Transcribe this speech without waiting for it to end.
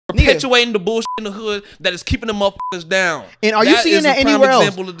perpetuating the bullshit in the hood that is keeping the motherfuckers down. And are you seeing that anywhere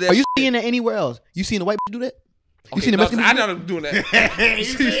else? Are you seeing that anywhere else? You seen the white do that? You seen the Mexican? I know doing that.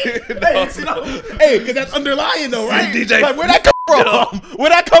 Hey, because that's underlying though, right? DJ, like, where'd that come from?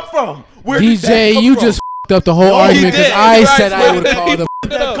 Where'd that come from? Where DJ, you just f***ed up the whole argument because I said I would call them.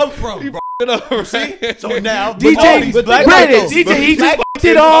 Where'd that come from? See? So now DJ, granted, DJ, he just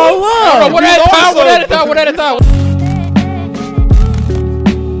f***ed it all up. One at a time.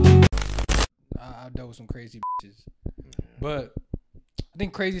 I dealt with some crazy bitches, but I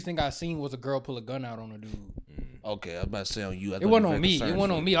think craziest thing I seen was a girl pull a gun out on a dude. Okay, I was about to say on you. It wasn't on me. It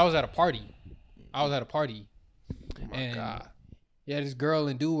wasn't on me. I was at a party. Oh my God. Yeah, this girl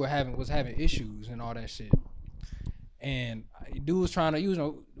and dude was having issues and all that shit. And dude was trying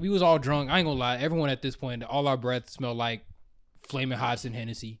to, we was all drunk. I ain't gonna lie. Everyone at this point, all our breath smelled like Flaming Hots and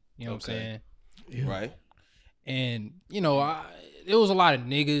Hennessy. You know what I'm saying? Yeah. Right. And it was a lot of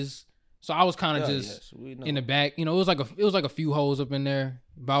niggas. So I was kind of in the back. It was like a few hoes up in there.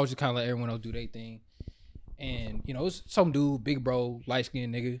 But I was just kind of let everyone else do their thing. And it was some dude, big bro, light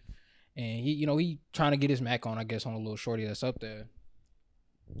skinned nigga, and he trying to get his Mac on, I guess, on a little shorty that's up there.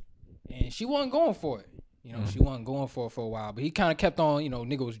 And she wasn't going for it. She wasn't going for it for a while, but he kind of kept on.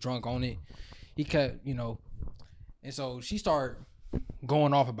 Nigga was drunk on it. He kept, and so she started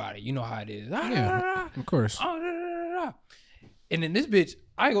going off about it. You know how it is. Yeah, of course. And then this bitch,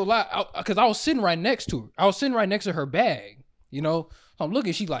 I ain't gonna lie, because I was sitting right next to her. I was sitting right next to her bag. So I'm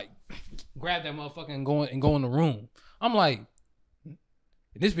looking. She like grab that motherfucker and go in the room. I'm like,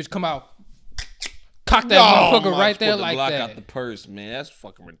 this bitch come out, cock that motherfucker right there like that. Block out the purse, man. That's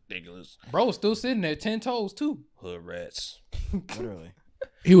fucking ridiculous. Bro was still sitting there, 10 toes too. Hood rats. Literally.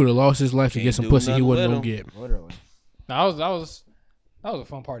 He would have lost his life to get some pussy he wasn't gonna get. Literally. Now that was a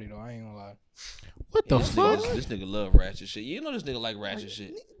fun party though. I ain't gonna lie. What the fuck? This nigga love ratchet shit. This nigga like ratchet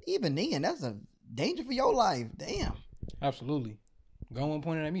shit. Even then, that's a danger for your life. Damn. Absolutely. Go on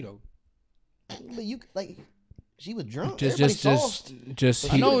pointing at me though. She was drunk.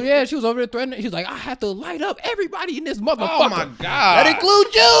 Just. I know. Yeah, she was over there threatening. She's like, I have to light up everybody in this motherfucker. Oh my God. That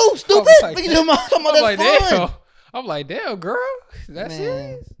includes you, stupid. Look at them. I'm like, damn, girl. That's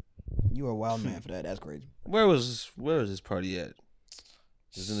serious. You are a wild man for that. That's crazy. Where was this party at?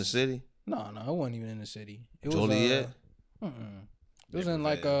 Just in the city? No, it wasn't even in the city. It Joliet? It was in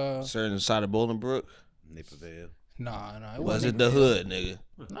like certain side of Bolingbrook? Naperville. Nah, it was it the hood, nigga?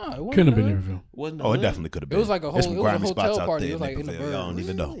 Nah, it wasn't. Couldn't have been Naperville. Wasn't it definitely could have been. It was like a whole, some grimy spots out party. there. It was like in the bird. Y'all don't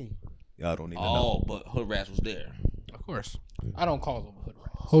even know. Y'all don't even know. Oh, but hood rats was there. Of course. I don't call them hood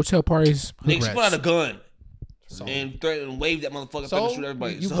rats. Hotel parties. Niggas pull out a gun and threaten and wave that motherfucker. So shoot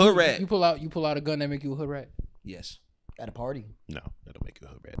everybody. It's a hood rat. You pull out a gun that make you a hood rat? Yes. At a party. No, that'll make you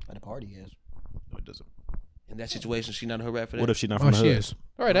a hood rat. At a party, yes. No, it doesn't. In that situation, she not a hood rat for that. What if she not from the hood? She is.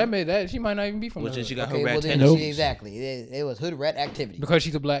 All right, that made that. She might not even be from the hood. She got hood rat tendencies. Exactly. It was hood rat activity. Because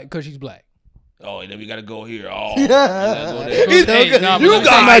she's black. Oh, then we gotta go here. Oh, You guys not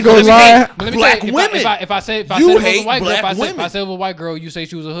gonna lie. Black women. If I said it was a white girl, if I said it was a white girl, you say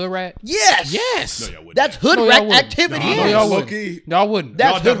she was a hood rat? Yes. No, y'all wouldn't. That's hood rat activity. No, y'all wouldn't.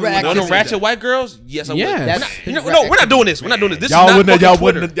 That's hood rat activity. No ratchet white girls? Yes, I would. That's we're not doing this. We're not doing this. This Y'all is not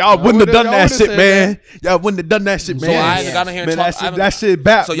wouldn't have done that shit, man. Y'all wouldn't have done that shit, man. So I haven't got in here and talk. That shit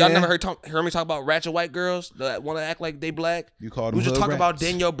bad. So y'all never heard me talk about ratchet white girls that want to act like they black? You called them. We just talking about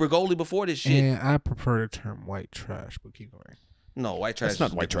Danielle Brigoli before this shit. And I prefer the term white trash, but keep going. No, white trash. That's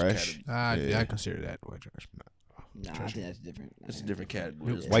not white trash. I consider that white trash. Nah, I think that's different. It's a different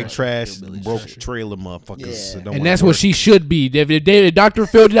category. White trash, broke trailer motherfuckers. Yeah. And that's what she should be. If Dr.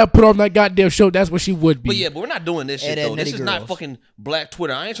 Phil did not put on that goddamn show, that's what she would be. But we're not doing this shit, though. This is not fucking black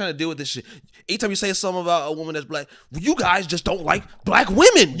Twitter. I ain't trying to deal with this shit. Anytime you say something about a woman that's black, you guys just don't like black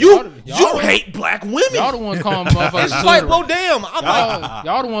women. You hate black women. Y'all the ones calling motherfuckers It's like, well, damn.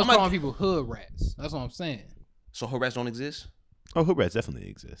 Y'all the ones calling people hood rats. That's what I'm saying. So hood rats don't exist? Oh, hood rats definitely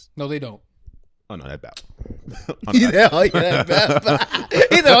exist. No, they don't. Oh no, that's bad. That's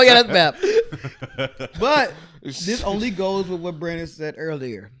bad. But this only goes with what Brandon said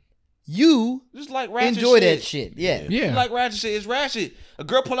earlier. You just like ratchet enjoy shit. that shit, yeah. You like ratchet shit. It's ratchet. A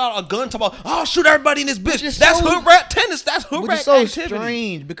girl pull out a gun, talk about, oh, shoot everybody in this bitch. That's hood rat tennis. That's hood rat so activity.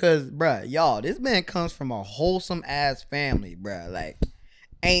 Strange because, bruh, y'all, this man comes from a wholesome ass family, bruh. Like,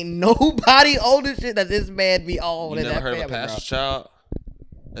 ain't nobody older shit that this man be all in that family, You never heard of a pastor's child?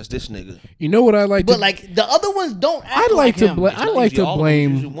 That's this nigga. You know what I like? But like the other ones don't. Act I like to. him. I like to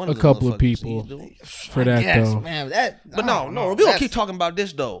blame a couple of people for that though. Man, but no, we don't keep talking about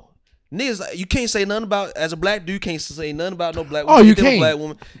this though. Niggas, you can't say nothing about, as a black dude, you can't say nothing about no black woman. Oh, you can't. Black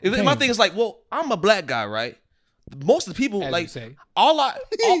woman. My thing is like, well, I'm a black guy, right? most of the people, As like you say.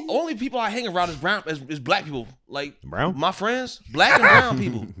 only people I hang around is black people. Like Brown? my friends, black and brown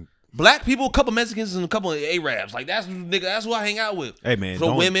people. Black people, a couple Mexicans, and a couple of Arabs. Like that's who I hang out with. Hey man,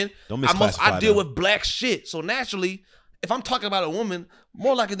 for women, don't I deal with black shit. So naturally, if I'm talking about a woman,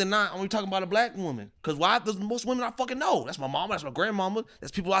 more likely than not, I'm gonna be talking about a black woman. Cause why? There's most women I fucking know. That's my mama. That's my grandmama.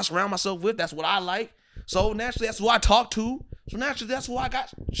 That's people I surround myself with. That's what I like. So naturally, that's who I talk to. So naturally, that's who I got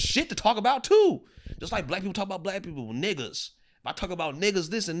shit to talk about too. Just like black people talk about black people, niggas. If I talk about niggas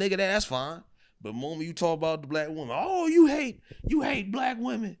this and nigga that, that's fine. But the moment you talk about the black woman, oh, you hate black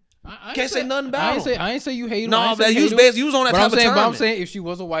women. I Can't say nothing about them. I ain't say you hate them. No, man, you was on that type of time. But I'm saying if she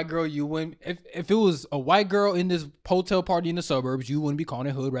was a white girl, you wouldn't. If it was a white girl in this hotel party in the suburbs, you wouldn't be calling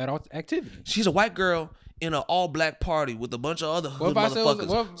it hood rat activity. She's a white girl in an all black party with a bunch of other hood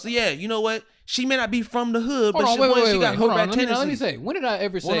motherfuckers. So yeah, you know what? She may not be from the hood, but she got hood rat tendencies. Let me say, when did I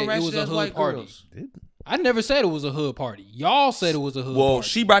ever say it was a hood party? I never said it was a hood party. Y'all said it was a hood party. Well,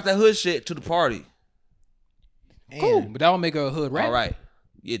 she brought that hood shit to the party. Cool, but that would make her a hood rat. All right,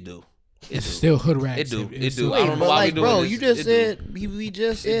 you do. It's still hood rat. It do. Still, I don't know why we doing bro, this. you just said we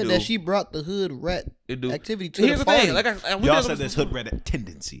just said that she brought the hood rat activity to Here's the party. thing, y'all said there's hood rat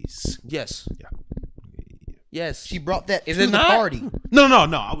tendencies. Yes. Yeah. Yes. She brought that Is to it the not? party. No.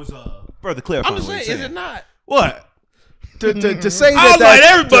 I was further clarifying. I'm just what saying, you're is it not? What? To say that I'll light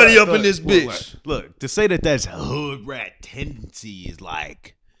that's- everybody up in look, this bitch. Look, to say that that's hood rat tendency is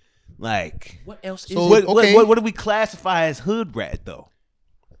like What else is So, it? what do we classify as hood rat though?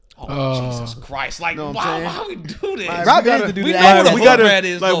 Oh, Jesus Christ! Like, know what I'm why we do this? Rob needs to do we that. know what a hood rat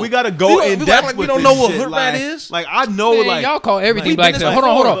is. Like though. we gotta go in we depth act like we with don't this know what shit. hood rat is. Like I know, Man, like y'all call everything we've black. been this Hold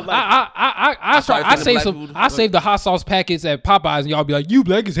before, on. but like- I saved some. I saved the hot sauce packets at Popeyes, and y'all be like, "You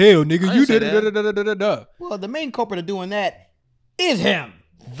black as hell, nigga. I You didn't did say it." Well, the main culprit of doing that is him.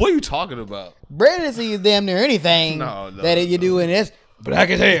 What are you talking about? Brandon sees damn near anything that you do in this black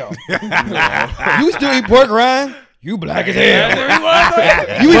as hell. You still eat pork rind? You black as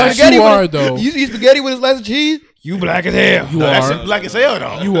hell. You eat But spaghetti you are, with though. You eat spaghetti with a slice of cheese? You black as hell. You that are. shit black as hell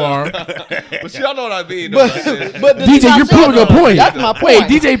though. You are. But y'all know what I mean. But the DJ, you're proving a point. That's my Wait,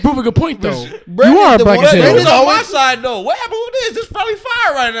 point. DJ proving a point though. Brandon, You are the black one- as hell. Brandon's It's on my always- side though. What happened with this? This is probably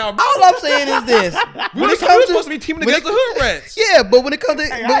fire right now. Bro. All I'm saying is this. We were supposed to be teaming against the hood rats. Yeah, but when it comes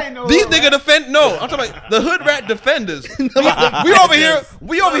to I ain't know These hood rat. niggas defend. No, I'm talking about the hood rat defenders.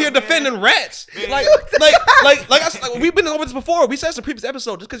 we over here defending rats. Like we've been over this before. We said this in a previous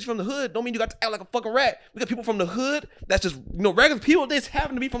episode. Just because you're from the hood, don't mean you got to act like a fucking rat. We got people from the hood that's just regular people. They just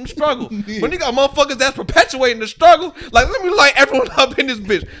happen to be from the struggle. When you got motherfuckers that's perpetuating the struggle, like let me light everyone up in this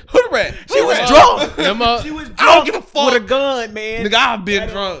bitch. Hood rat. She was drunk. She was I don't give a fuck. with a gun, man. Nigga, I've been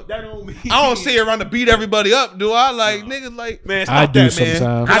drunk. That don't mean I don't sit around to beat everybody up, do I? Like niggas, like Man, stop I do that, man.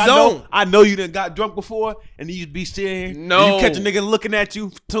 sometimes. 'Cause I don't. I know you done got drunk before, and you be sitting here. and No. you catch a nigga looking at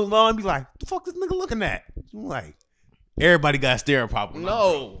you too long, and be like, "The fuck this nigga looking at?" I'm like, everybody got a staring problem. when I'm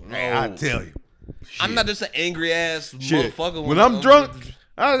No, drunk. Man, I no. tell you, I'm not just an angry ass shit. motherfucker. When I'm drunk,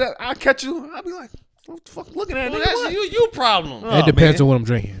 I catch you. I be like, "What the fuck looking at?" Well, nigga? that's What? you problem. It depends on what I'm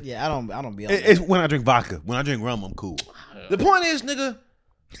drinking. yeah, I don't be on It's when I drink vodka. When I drink rum, I'm cool. The point is, nigga,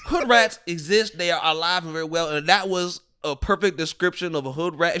 hood rats exist. They are alive and very well, and that was a perfect description of a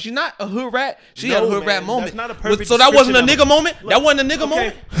hood rat. If she's not a hood rat, she had a hood rat moment. That's not a perfect So that wasn't a description nigga of moment. That wasn't a nigga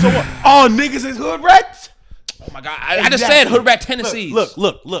moment. So what? All niggas is hood rats? Oh my god, I just said hood rat tendencies.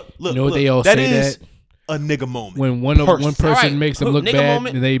 Look. You know what they all That say is that? a nigga moment. When one person Alright, makes them hood- look nigga bad,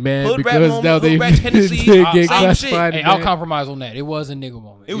 moment, and they mad hood rat because moment, now they hood rat tendencies, they same get shit. classified. Hey, as I'll bad. compromise on that. It was a nigga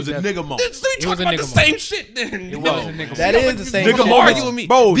moment. It was a nigga moment. We It was talking a about the nigga same shit then. It was a nigga That moment. is the same Nigga shit. moment. Argue with me.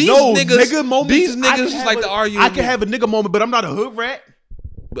 Bro, These no, niggas, nigga moments. these I niggas can just have like a- to argue. I with can me. have a nigga moment, but I'm not a hood rat.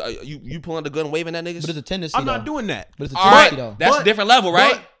 You pulling the gun, waving at niggas. But it's a tendency. I'm not though. doing that. But it's a All tendency right, though. that's But- a different level,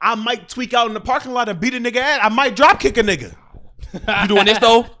 right? But I might tweak out in the parking lot and beat a nigga ass. I might drop kick a nigga. You doing this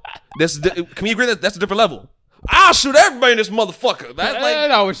though? Can we agree that that's a different level? I'll shoot everybody in this motherfucker. That's like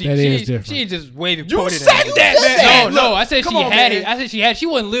No, she That is different. she just waving. you pointed said at me. that, man. No, I said Come she on, had man. it. I said she had. She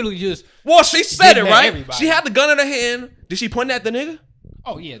wasn't literally just. Well, she said it Getting at right. everybody. She had the gun in her hand. Did she point at the nigga?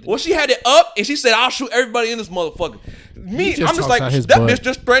 Oh yeah. Well, she had it up and she said, "I'll shoot everybody in this motherfucker." Me, just I'm just talks like out his that butt. bitch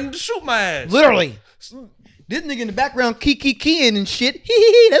just threatened to shoot my ass. Literally. This nigga in the background keying and shit.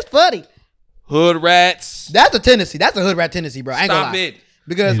 Hee. That's funny. Hood rats. That's a tendency. That's a hood rat tendency, bro. I ain't Stop gonna lie. it.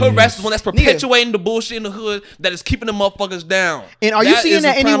 Because Hood rats is the one that's perpetuating the bullshit in the hood that is keeping the motherfuckers down. and are you seeing is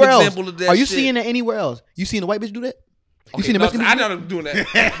that a prime anywhere else? example of that Are you shit. seeing that anywhere else? You seen a white bitch do that? You seen the Mexican? I know I'm doing that.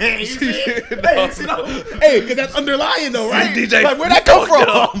 Hey, because that's underlying though, right? DJ, like, where'd that come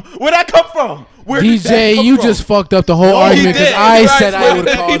from? Where'd that come from? Where did that DJ, come you from? just fucked up the whole argument because I said I would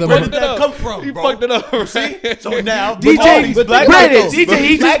call them. Where did that come from? He bro? fucked it up. See? So now, DJ, Brandon,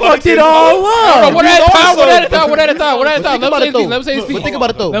 he just fucked it all up. One at a time. Let me say his piece. But think about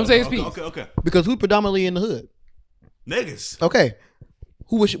it though. Let me say his piece. Okay. Because who's predominantly in the hood? Niggas. Okay.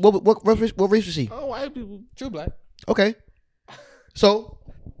 Who was she, what race was she? Oh, white people, true black. Okay. So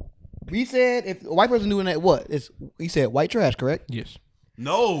we said if a white person doing that, what? He said white trash, correct? Yes.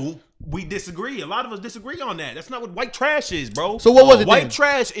 No, we disagree. A lot of us disagree on that. That's not what white trash is, bro. So what was it White then?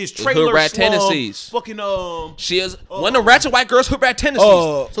 trash is trailer hood rat slum, tendencies. fucking She is one of the ratchet white girls hood rat tendencies.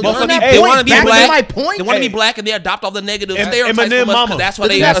 So Motherfucker, that they point, want to be back to black. my point. They want to Hey. be black and they adopt all the negative And stereotypes Eminem from us, mama. 'cause that's why But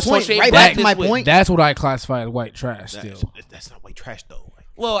they that's point, associate right back to blackness my with. point. That's what I classify as white trash still. That's not white trash though.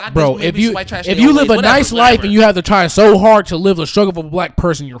 Well, I Bro, guess if maybe you white trash if in you your live ways, a nice whatever. life and you have to try so hard to live the struggle of a black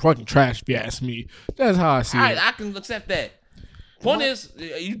person, you're fucking trash. If you ask me, that's how I see All right, it. I can accept that. Point is,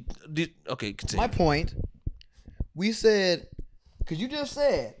 you did okay. Continue. My point. We said because you just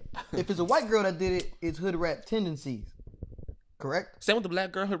said if it's a white girl that did it, it's hood rat tendencies. Correct? Same with the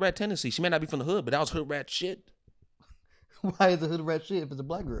black girl hood rat tendency. She may not be from the hood, but that was hood rat shit. Why is it hood rat shit if it's a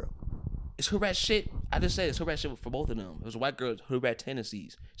black girl? It's hood rat shit. I just said it's hood rat shit for both of them. It was a white girl hood rat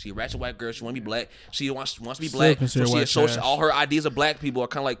tendencies. She a ratchet white girl. She want to be black. She wants to be Still black. So considered she white associates trash. all her ideas of black people are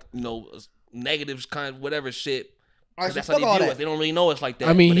kind of like negatives, kind of whatever shit. All right, so That's fuck how all they do that. it. They don't really know it's like that.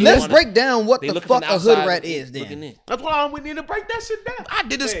 I mean, but they Let's wanna- break down what they the looking fuck from a hood outside rat is looking then. in. That's why we need to break that shit down. I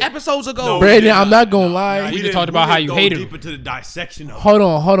did this Hey. episodes ago. No, Brandon, we did I'm not gonna lie. We We just didn't- talked about we how didn't you go hate him. deep into the dissection of it. Hold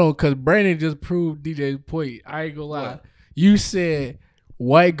on, because Brandon just proved DJ's point. I ain't gonna lie. What? You said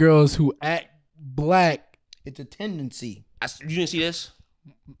white girls who act black. It's a tendency. You didn't see this?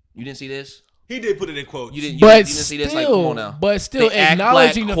 You didn't see this? He did put it in quotes. You didn't. You But didn't see this? Like, come on now. but still They act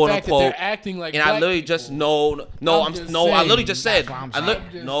acknowledging black, the quote, fact that unquote. they're acting like And black I literally people. just no. I just literally saying. just said. That's what I'm I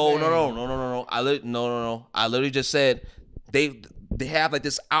saying. li- no. I literally just said they have like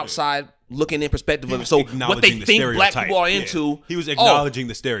this outside looking in perspective of it. So what they Acknowledging the think black stereotype. people are Yeah. into. He was oh, acknowledging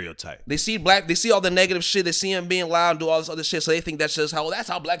the stereotype. They see all the negative shit. They see him being loud and do all this other shit. So they think that's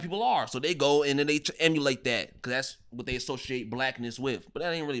how black people are. So they go and then they emulate that because that's what they associate blackness with. But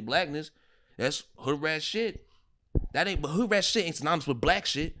that ain't really blackness. That's hood rat shit. But hood rat shit ain't synonymous with black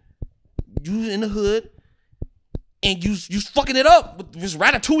shit. You in the hood and you fucking it up with this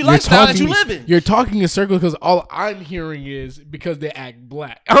ratatouille lifestyle that you live in. You're talking in circles because all I'm hearing is because they act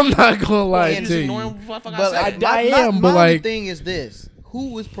black. I'm not gonna lie You to just you. ignoring what the fuck I But said. I am, but my like- thing is this: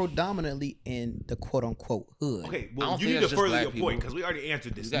 who is predominantly in the quote unquote hood? Okay, I well, don't you think need to that's just further black your people. point because we already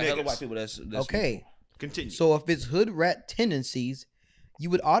answered this. You got hella Niggas. white people that's Okay, Continue. so if it's hood rat tendencies,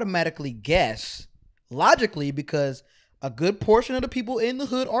 you would automatically guess logically because a good portion of the people in the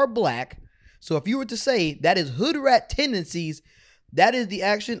hood are black. So if you were to say that is hood rat tendencies, that is the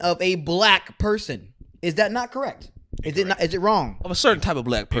action of a black person. Is that not correct? Is it not? Is it wrong? of a certain type of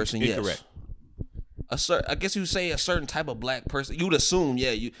black person. Incorrect. Yes. I guess you say a certain type of black person. You would assume,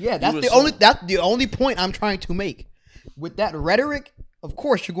 yeah. Yeah, that's would the assume. only point I'm trying to make. With that rhetoric, of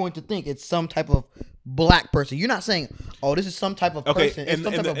course you're going to think it's some type of black person. You're not saying, "Oh, this is some type of person." It's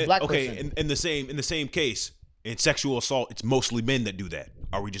some type of black person. in the same case, in sexual assault, it's mostly men that do that.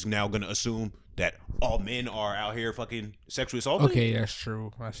 Are we just now going to assume that all men are out here fucking sexually assaulting? Okay, that's true.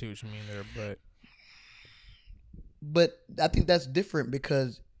 I see what you mean there, But I think that's different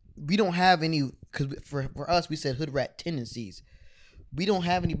because we don't have any. Because for us, we said hood rat tendencies. We don't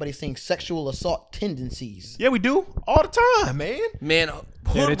have anybody saying sexual assault tendencies. Yeah, we do all the time, man. Man, Yeah,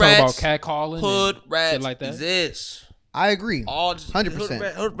 they hood talk about rats, catcalling, hood and rats shit like that. exist. I agree. All just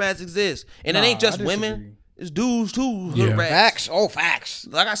 100%. Hood rats exist, and Nah, it ain't just I women. disagree. It's dudes too. Hood Yeah. rats. Facts. Oh, facts.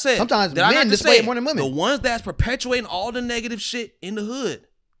 Like I said, Sometimes did I men not just display say it more than women. The ones that's perpetuating all the negative shit in the hood,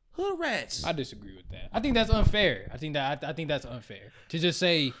 hood rats. I disagree with that. I think that's unfair. I think that's unfair to just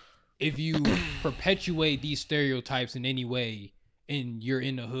say if you perpetuate these stereotypes in any way and you're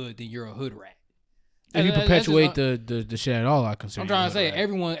in the hood, then you're a hood rat. if you That's just perpetuate the shit at all, I consider. I'm trying you to say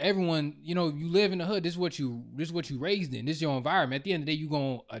right. everyone, you know, you live in the hood. This is what you raised in. This is your environment. At the end of the day, you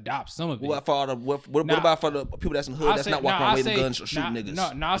gonna adopt some of it. What for all the what Nah, about for the people that's in the hood that's not walking around waving guns or shooting niggas?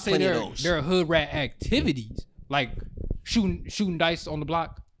 No, I say Plenty of those. there are hood rat activities like shooting dice on the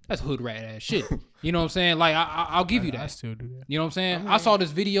block. That's hood rat ass shit. You know what I'm saying? Like I'll give you I that. still do that. You know what I'm saying? I saw this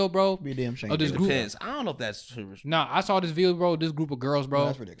video, bro. Be a damn shame. Of this It group. depends. I don't know if that's true. Nah, I saw this video, bro. This group of girls, bro. No,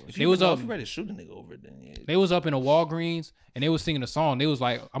 that's ridiculous. They was up. If you ready to shoot a nigga over it, then yeah. They was up in a Walgreens and they was singing a song. They was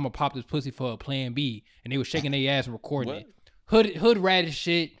like, "I'm gonna pop this pussy for a plan B," and they was shaking their ass and recording What? it. Hood rat as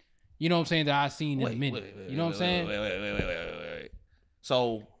shit. You know what I'm saying? That I seen in a minute. You know what I'm saying? Wait.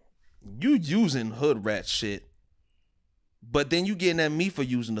 So you using hood rat shit, but then you getting at me for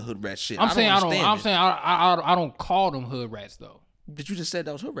using the hood rat shit. I'm saying I don't call them hood rats though. But you just said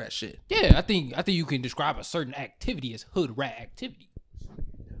that was hood rat shit. Yeah, I think you can describe a certain activity as hood rat activity.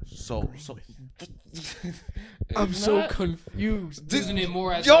 So I'm so confused. Using it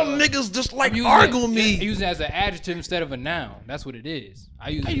more as y'all niggas just like argue with me. Use it as an adjective instead of a noun. That's what it is. I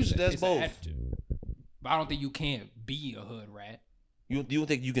use it as both. Adjective. But I don't think you can't be a hood rat. You don't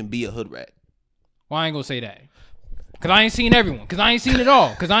think you can be a hood rat? Well, I ain't gonna say that. Cause I ain't seen everyone. Cause I ain't seen it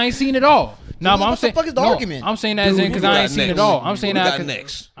all. No, but I'm saying. What the fuck is the argument? I'm saying that as in because I ain't seen it all. I'm saying that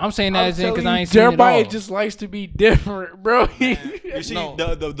next. I'm saying that as in because I ain't seen it all. Jeremiah just likes to be different, bro. You see,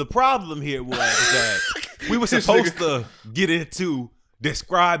 the problem here was that we were supposed to get into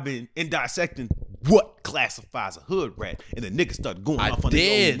describing and dissecting what classifies a hood rat, and the niggas started going off on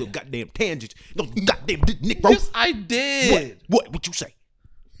their own little goddamn tangents. No goddamn Nick, bro. Yes, I did. What you say?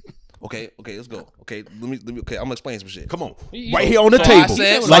 Okay, let's go. Okay, let me. Okay, I'm gonna explain some shit. Come on, right here on the table.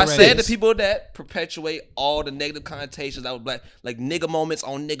 I said the people that perpetuate all the negative connotations that was black, like nigga moments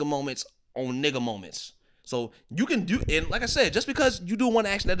on nigga moments on nigga moments. So you can do, and like I said, just because you do one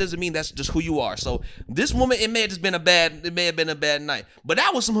action, that doesn't mean that's just who you are. So this woman, it may have been a bad night, but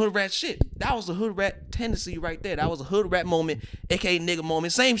that was some hood rat shit. That was a hood rat tendency right there. That was a hood rat moment, aka nigga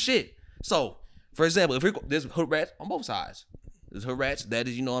moment, same shit. So, for example, if there's hood rats on both sides. There's hood rats, that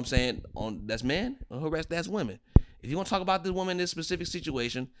is, you know what I'm saying, that's men, and hood rats, that's women. If you want to talk about this woman in this specific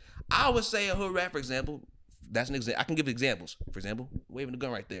situation, I would say a hood rat, for example, that's an example. I can give examples. For example, waving the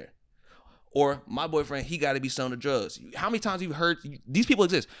gun right there. Or my boyfriend, he got to be selling the drugs. How many times have you heard, these people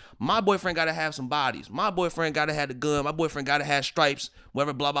exist. My boyfriend got to have some bodies. My boyfriend got to have the gun. My boyfriend got to have stripes,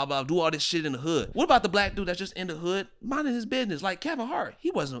 whatever, blah, blah, blah, do all this shit in the hood. What about the black dude that's just in the hood, minding his business, like Kevin Hart? He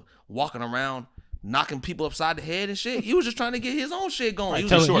wasn't walking around knocking people upside the head and shit. He was just trying to get his own shit going.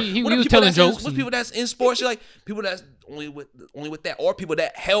 He was telling jokes. What's people that's in sports? Like people that's only with that, or people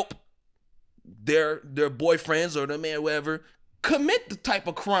that help their boyfriends or their man, or whatever, commit the type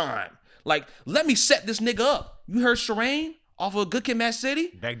of crime. Like, let me set this nigga up. You heard Shireen off of Good Kid, Mad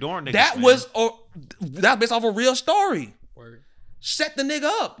City? Backdoor nigga. That was based off a real story. Word. Set the nigga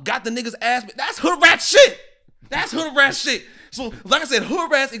up. Got the nigga's ass. That's hood rat shit. That's hood rat shit. So, like I said, hood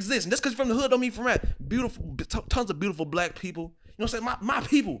rats exist. And just because you're from the hood don't mean from rat. Beautiful, tons of beautiful black people. You know what I'm saying? My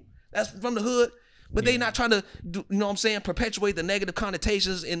people. That's from the hood. But they not trying to, you know what I'm saying, perpetuate the negative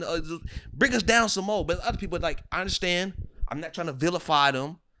connotations and bring us down some more. But other people, like, I understand. I'm not trying to vilify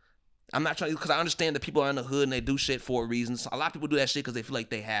them. I'm not trying, because I understand that people are in the hood and they do shit for a reason. So a lot of people do that shit because they feel like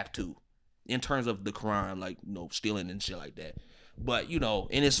they have to, in terms of the crime, like, you know, stealing and shit like that. But, you know,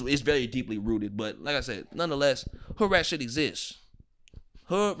 and it's very deeply rooted. But like I said, nonetheless, hood rat shit exists.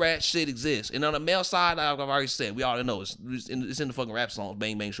 Hood rat shit exists. And on the male side, I've already said, we already know, it's in the fucking rap songs,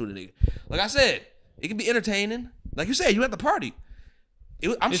 bang, bang, shoot a nigga. Like I said, it can be entertaining. Like you said, you at the party.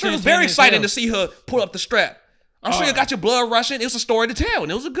 I'm sure it was very exciting to see her pull up the strap. I'm sure you got your blood rushing. It was a story to tell,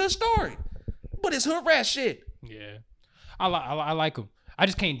 and it was a good story. But it's hood rat shit. Yeah, I like them. I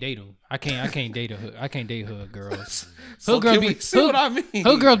just can't date them. I can't date a hood. I can't date hood girls. So hood girl be see what I mean.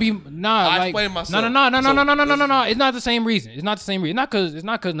 Hood girl be nah. I like explain myself. No. It's not the same reason. It's not the same reason. It's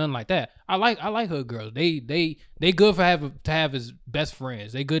not cause nothing like that. I like hood girls. They good for to have as best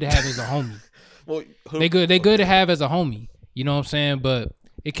friends. They good to have as a homie. Well, they good to have as a homie. You know what I'm saying? But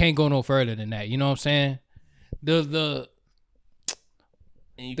it can't go no further than that. You know what I'm saying? The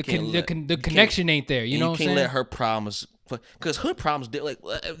connection ain't there. You know what I'm saying? You can't let her promise, because hood problems, like,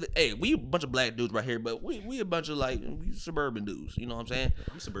 hey, we a bunch of black dudes right here, but we a bunch of like suburban dudes. You know what I'm saying?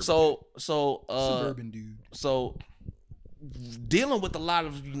 I'm suburban. Suburban dude. So dealing with a lot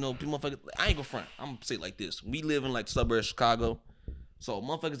of, you know, people, I ain't gonna front. I'm gonna say it like this: we live in like suburbs of Chicago, so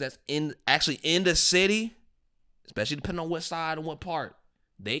motherfuckers that's actually in the city, especially depending on what side and what part,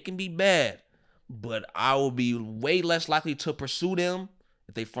 they can be bad. But I will be way less likely to pursue them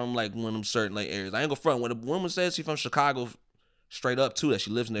if they from like one of them certain like areas. I ain't gonna front. When a woman says she from Chicago, straight up too, that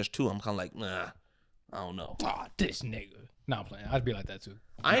she lives in there too, I'm kind of like, nah, I don't know. Oh, this nigga. Nah, I'm playing. I'd be like that too.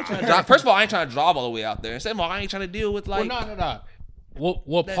 I ain't trying to drive. First of all, I ain't trying to drive all the way out there. And second of all, I ain't trying to deal with like. Well, no.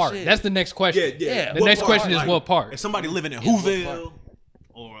 What part? Shit. That's the next question. Yeah. The next question is what part? If somebody living in Whoville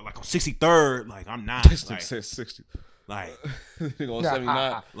or like on 63rd, like I'm not. Like, 60. Like, on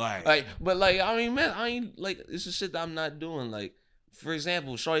 79. like, but like, I mean, man, I ain't like, it's just shit that I'm not doing. Like, for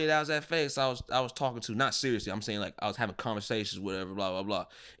example, shorty that was at FX, I was talking to, not seriously, I'm saying like I was having conversations, whatever, blah, blah, blah.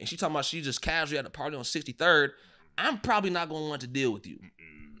 And she talking about she just casually at the party on 63rd. I'm probably not gonna want to deal with you.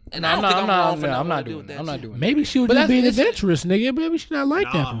 And I don't think I'm wrong for I'm not do doing that. that. I'm not doing that. Maybe she was But just being that's- adventurous, nigga. Maybe she not like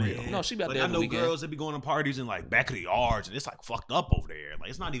that for real. Man. No, she be out Like, there I every know weekend. girls that be going to parties in like back of the yards, and it's like fucked up over there. Like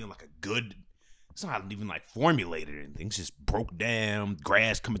it's not even like a good. It's not even like formulated or anything. It's just broke down,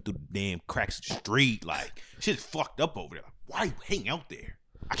 grass coming through the damn cracks of the street. Like shit's fucked up over there. Like, why you hang out there?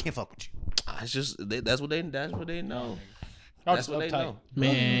 I can't fuck with you. It's just that's what they know. Y'all That's just what they uptight. know.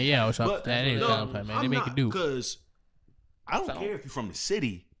 Man, yeah, what's up But with that? Ain't man. They make it do. Because I don't So- care if you're from the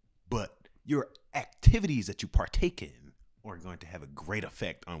city, but your activities that you partake in are going to have a great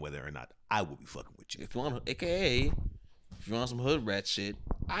effect on whether or not I will be fucking with you. If you want, AKA, if you want some hood rat shit,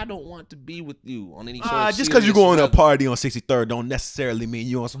 I don't want to be with you on any sort of Just because you're serious going to a level. party on 63rd don't necessarily mean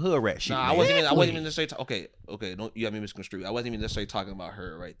you on some hood rat shit. Nah, I man. wasn't even necessarily. Okay. Don't you have me misconstrued? I wasn't even necessarily talking about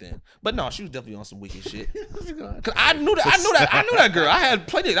her right then. But no, she was definitely on some wicked shit. Cause I knew that girl. I had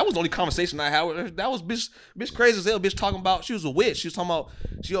plenty. That was the only conversation I had with her. That was bitch crazy as hell. Bitch talking about she was a witch. She was talking about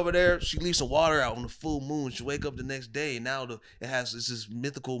she over there. She leaves some water out on the full moon. She wake up the next day and now it has this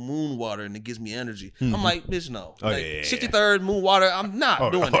mythical moon water and it gives me energy. I'm like, bitch, no. Oh, Like, yeah. 63rd moon water. I'm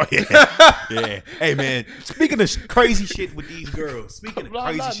not doing that. Yeah. Hey man, speaking of crazy shit with these girls, speaking of I'm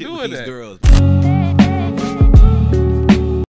crazy not shit doing with these that. girls.